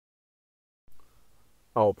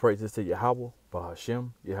All praises to Yahweh, Bahashem,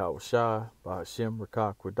 Yahweh Shai, Bahashem,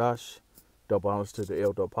 Rakah Kwadash. Double honors to the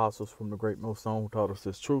elder apostles from the great millstone who taught us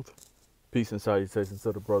this truth. Peace and salutations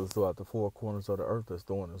to the brothers throughout the four corners of the earth that's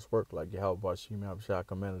doing this work like Yahweh Bahashem, Yahweh Shai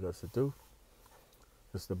commanded us to do.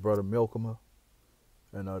 It's the brother Milkama.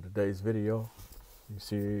 And today's video, you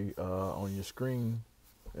see on your screen,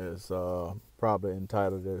 is probably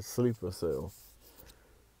entitled as Sleeper Cell.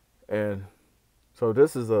 And so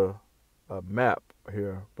this is a map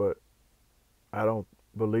here, but I don't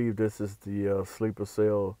believe this is the sleeper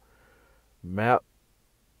cell map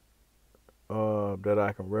that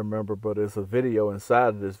I can remember, but it's a video inside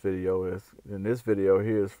of this video. And this video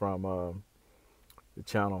here is from the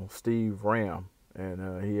channel Steve Ram,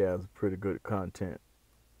 and he has pretty good content,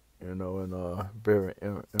 you know, and very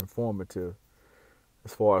informative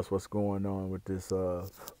as far as what's going on with this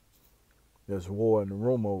this war and the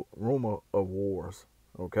rumor of wars.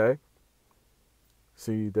 Okay.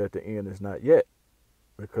 See that the end is not yet,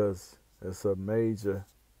 because it's a major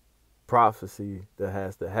prophecy that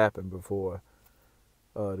has to happen before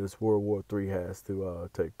this World War III has to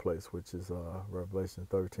take place, which is Revelation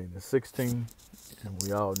 13 and 16, and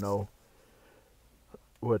we all know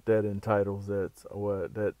what that entitles. That's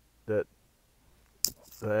what that the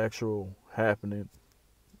actual happening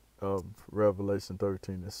of Revelation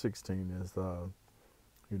 13 and 16 is.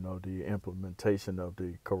 You know, the implementation of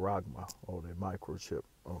the charagma, or the microchip.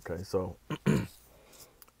 Okay, so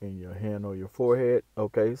in your hand or your forehead.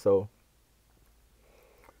 Okay, so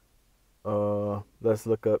let's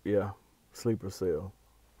look up, sleeper cell.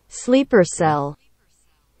 Sleeper cell.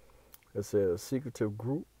 It says secretive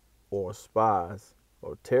group or spies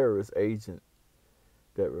or terrorist agent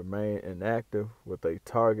that remain inactive with a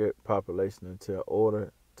target population until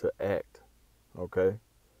ordered to act. Okay,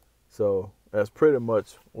 so that's pretty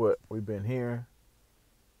much what we've been hearing.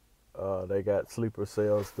 They got sleeper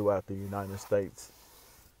cells throughout the United States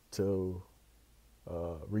to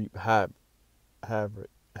reap havoc, if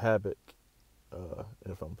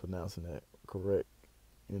I'm pronouncing that correct,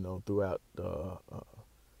 you know, throughout the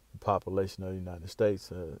population of the United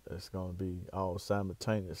States. It's going to be all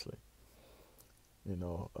simultaneously, you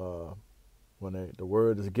know, when the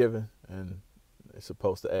word is given, and it's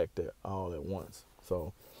supposed to act all at once.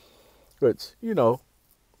 So, which, you know,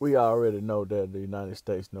 we already know that the United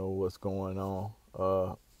States know what's going on.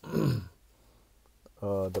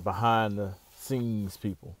 The behind the scenes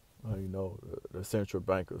people, you know, the central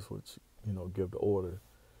bankers, which, you know, give the order.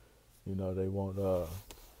 You know, they want the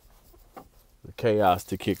chaos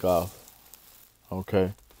to kick off.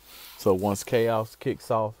 Okay. So once chaos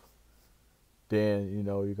kicks off, then, you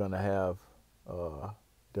know, you're going to have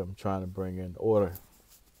them trying to bring in order.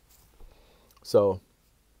 So,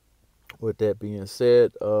 with that being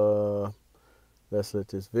said, let's let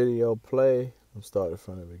this video play. I'm starting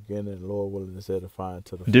from the beginning. Lord willing, is edifying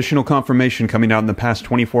to the additional confirmation coming out in the past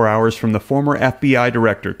 24 hours from the former FBI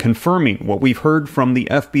director, confirming what we've heard from the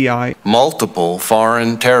FBI. Multiple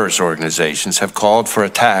foreign terrorist organizations have called for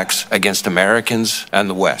attacks against Americans and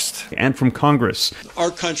the West. And from Congress.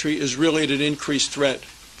 Our country is really at an increased threat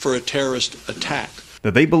for a terrorist attack.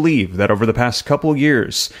 That they believe that over the past couple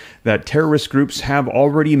years that terrorist groups have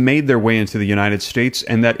already made their way into the United States,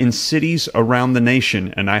 and that in cities around the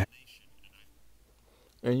nation.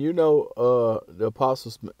 And you know, the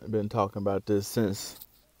apostles been talking about this since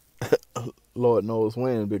Lord knows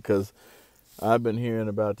when, because I've been hearing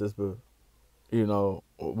about this, but, you know,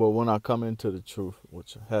 well, when I come into the truth,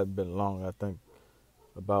 which hadn't been long, I think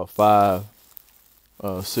about 5,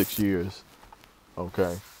 6 years.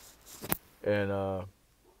 Okay. And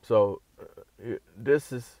so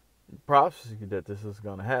this is prophecy that this is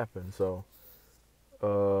going to happen. So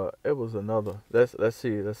it was another.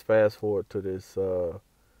 Let's fast forward to this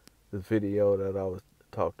this video that I was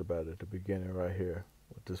talked about at the beginning right here.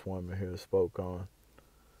 What this woman here spoke on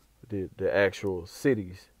the actual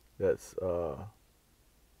cities that's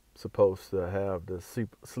supposed to have the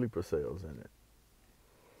sleeper cells in it.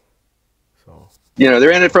 So, you know,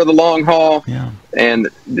 they're in it for the long haul. Yeah. And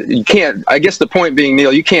you can't, I guess the point being,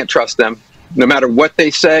 Neil, you can't trust them. No matter what they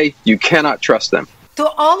say, you cannot trust them. To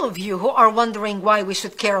all of you who are wondering why we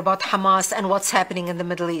should care about Hamas and what's happening in the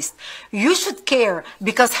Middle East, you should care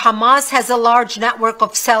because Hamas has a large network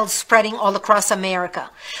of cells spreading all across America.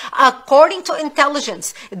 According to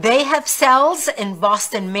intelligence, they have cells in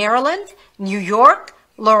Boston, Maryland, New York,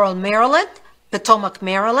 Laurel, Maryland, Potomac,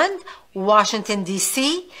 Maryland, Washington,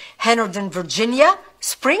 D.C., Henderson, Virginia,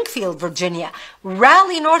 Springfield, Virginia,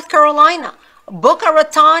 Raleigh, North Carolina, Boca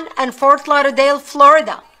Raton and Fort Lauderdale,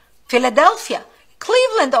 Florida, Philadelphia,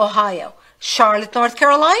 Cleveland, Ohio, Charlotte, North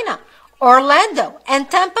Carolina, Orlando and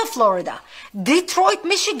Tampa, Florida, Detroit,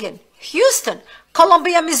 Michigan, Houston,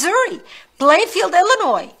 Columbia, Missouri, Plainfield,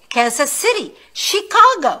 Illinois, Kansas City,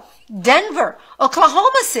 Chicago, Denver,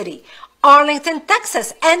 Oklahoma City, Arlington,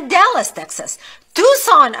 Texas, and Dallas, Texas,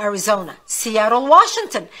 Tucson, Arizona, Seattle,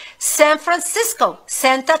 Washington, San Francisco,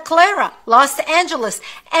 Santa Clara, Los Angeles,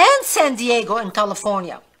 and San Diego in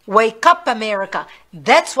California. Wake up, America.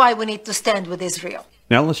 That's why we need to stand with Israel.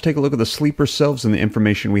 Now let's take a look at the sleeper cells and the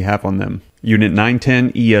information we have on them. Unit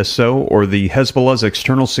 910 ESO, or the Hezbollah's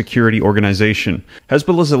External Security Organization.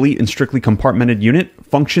 Hezbollah's elite and strictly compartmented unit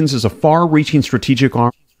functions as a far-reaching strategic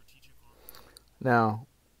arm. Now,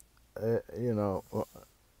 you know,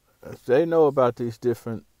 they know about these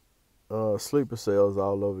different sleeper cells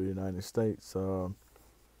all over the United States. Letting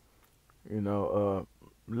you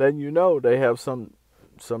know they have some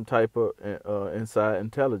type of inside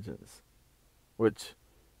intelligence, which,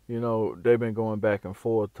 you know, they've been going back and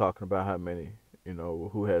forth talking about how many, you know,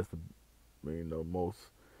 who has the, you know, most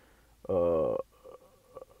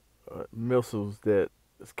missiles that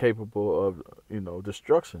is capable of, you know,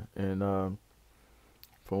 destruction. And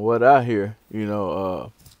from what I hear, you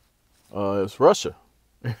know, it's Russia,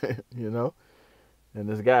 you know, and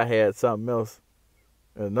this guy had something else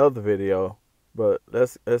in another video, but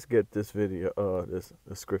let's get this video, this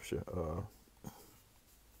scripture.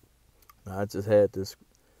 I just had this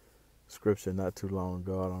scripture not too long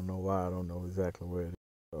ago. I don't know why. I don't know exactly where it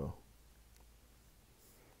is.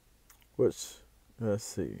 Which, let's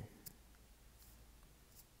see.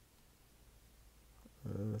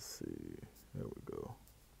 There we go.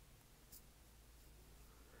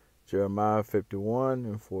 Jeremiah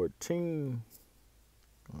 51:14.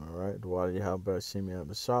 All right.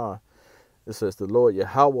 It says, the Lord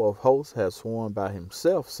Yahweh of hosts has sworn by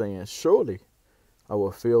himself, saying, surely I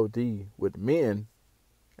will fill thee with men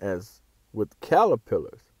as with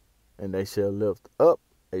caterpillars, and they shall lift up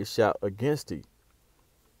a shout against thee.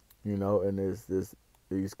 You know, and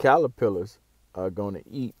these caterpillars are going to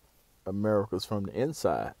eat Americas from the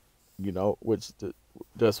inside, you know, which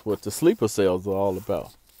that's what the sleeper cells are all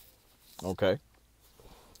about. Okay.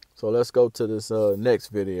 So let's go to this next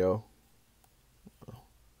video.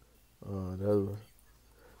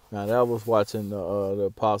 That was watching the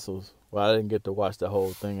Apostles. Well, I didn't get to watch the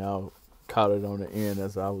whole thing. I caught it on the end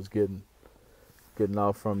as I was getting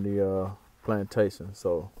off from the plantation.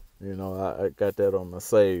 So, you know, I got that on my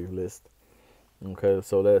save list. Okay,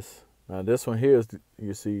 so now this one here is,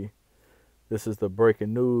 you see, this is the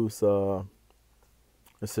breaking news.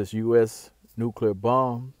 It says U.S. nuclear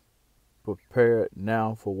bomb prepared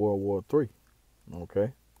now for World War III.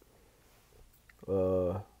 Okay.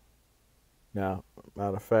 Now,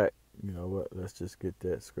 matter of fact, you know what? Let's just get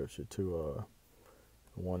that scripture to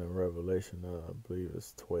the one in Revelation. I believe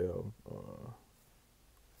it's 12.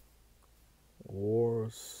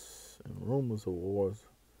 Wars and rumors of wars.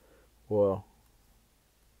 Well,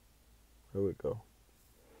 here we go.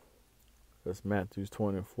 That's Matthew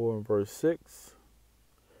 24 and verse 6.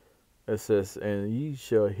 It says, and ye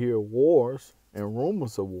shall hear wars and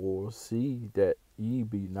rumors of wars. See that ye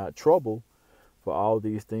be not troubled. For all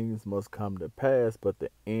these things must come to pass, but the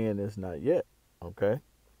end is not yet. Okay.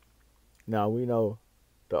 Now we know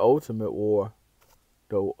the ultimate war,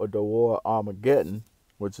 the war of Armageddon,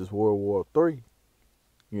 which is World War III.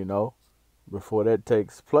 You know, before that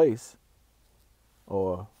takes place,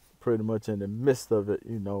 or pretty much in the midst of it,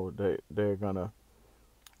 you know, they're gonna,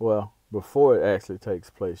 well, before it actually takes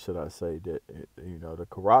place, should I say, that you know, the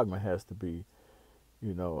charagma has to be,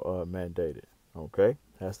 you know, mandated. Okay,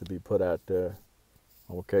 has to be put out there.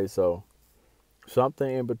 Okay, so something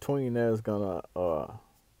in between there is gonna,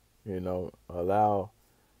 you know, allow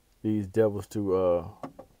these devils to,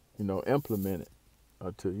 you know, implement it,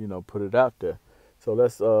 to, you know, put it out there. So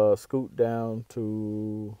let's scoot down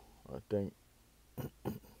to, I think,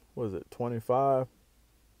 what is it, 25?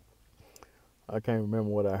 I can't remember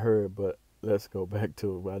what I heard, but let's go back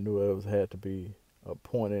to it. I knew it had to be a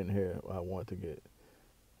point in here I want to get.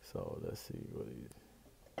 So let's see what he.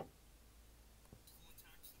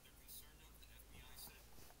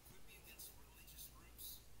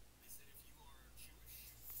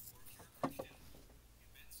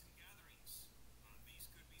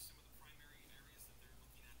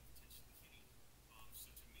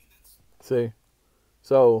 See,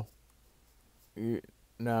 so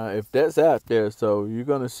now if that's out there, so you're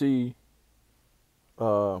gonna see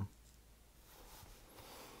a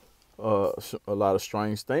lot of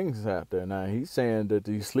strange things out there. Now he's saying that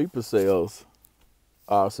these sleeper cells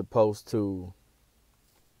are supposed to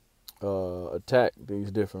attack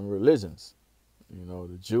these different religions. You know,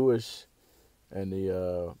 the Jewish and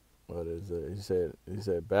the what is it? He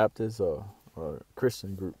said Baptist or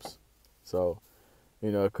Christian groups. So,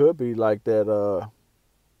 you know, it could be like that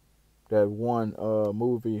that one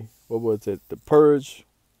movie, what was it, The Purge,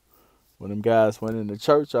 when them guys went into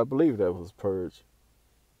church. I believe that was Purge,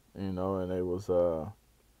 you know, and they was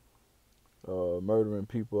murdering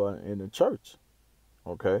people in the church,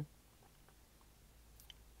 okay?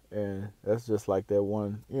 And that's just like that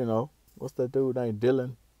one, you know, what's that dude named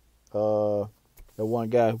Dylan? The one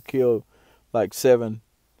guy who killed like 7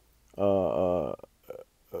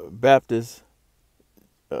 Baptist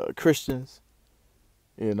Christians,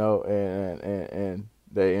 you know, and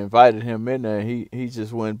they invited him in there. And he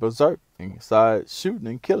just went berserk and started shooting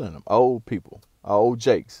and killing them. Old people, old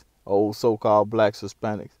Jakes, old so-called blacks,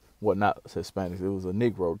 Hispanics. Well, not Hispanics. It was a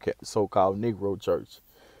Negro, so-called Negro church.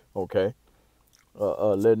 Okay,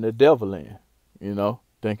 letting the devil in, you know,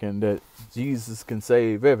 thinking that Jesus can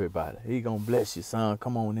save everybody. He gonna bless you, son.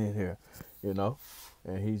 Come on in here, you know.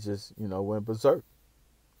 And he just, you know, went berserk.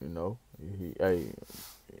 You know,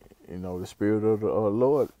 you know, the Spirit of the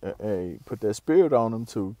Lord, put that spirit on him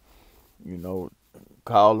to, you know,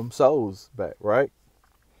 call them souls back, right?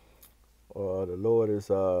 The Lord is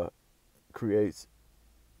creates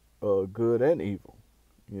good and evil,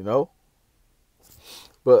 you know.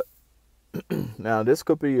 But now this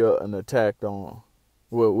could be an attack on,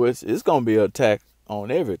 well, it's gonna be an attack on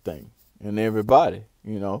everything and everybody,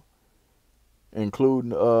 you know,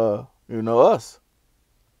 including you know, us.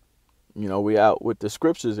 You know, we out with the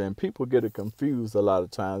scriptures, and people get it confused a lot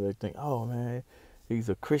of times. They think, oh man, he's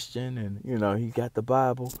a Christian and, you know, he got the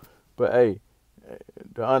Bible. But hey,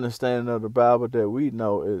 the understanding of the Bible that we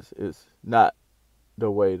know is not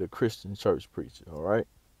the way the Christian church preaches, all right?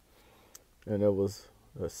 And it was,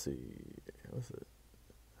 let's see, it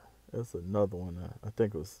was another one. I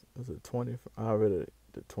think it was it 20? I read it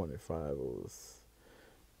the 25.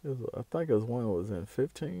 I think it was one that was in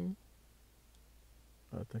 15.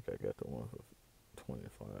 I think I got the one for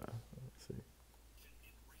 25. Let's see.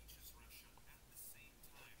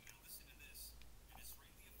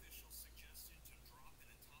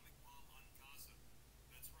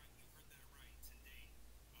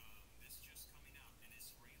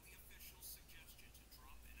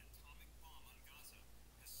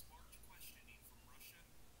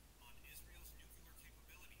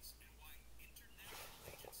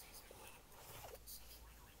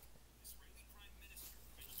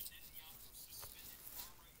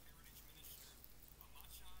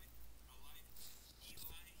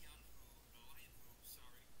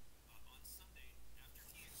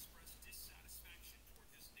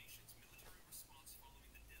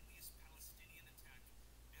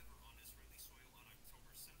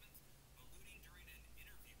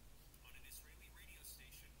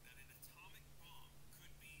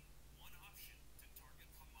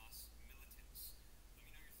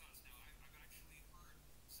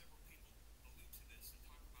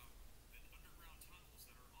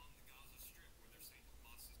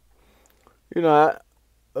 You know,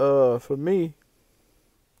 for me,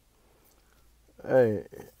 hey,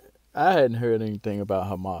 I hadn't heard anything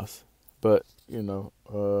about Hamas, but you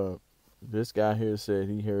know, this guy here said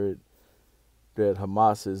he heard that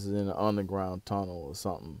Hamas is in an underground tunnel or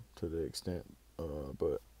something to the extent,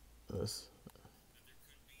 but that's.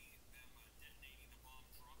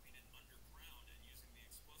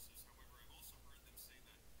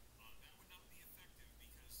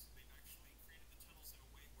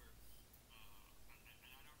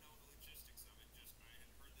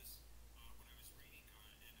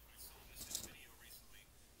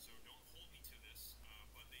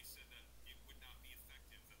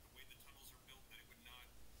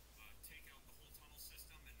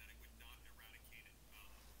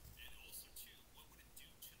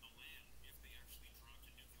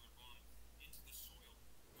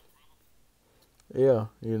 Yeah,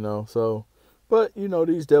 you know, so, but, you know,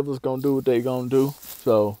 these devils gonna do what they gonna do.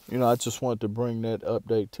 So, you know, I just wanted to bring that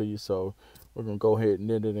update to you. So, we're gonna go ahead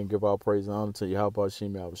and end it and give our praise and honor to Yahweh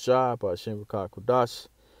Shem Yahushua, Ba'ashem Rakah Kodash,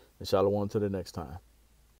 and Shalom to the next time.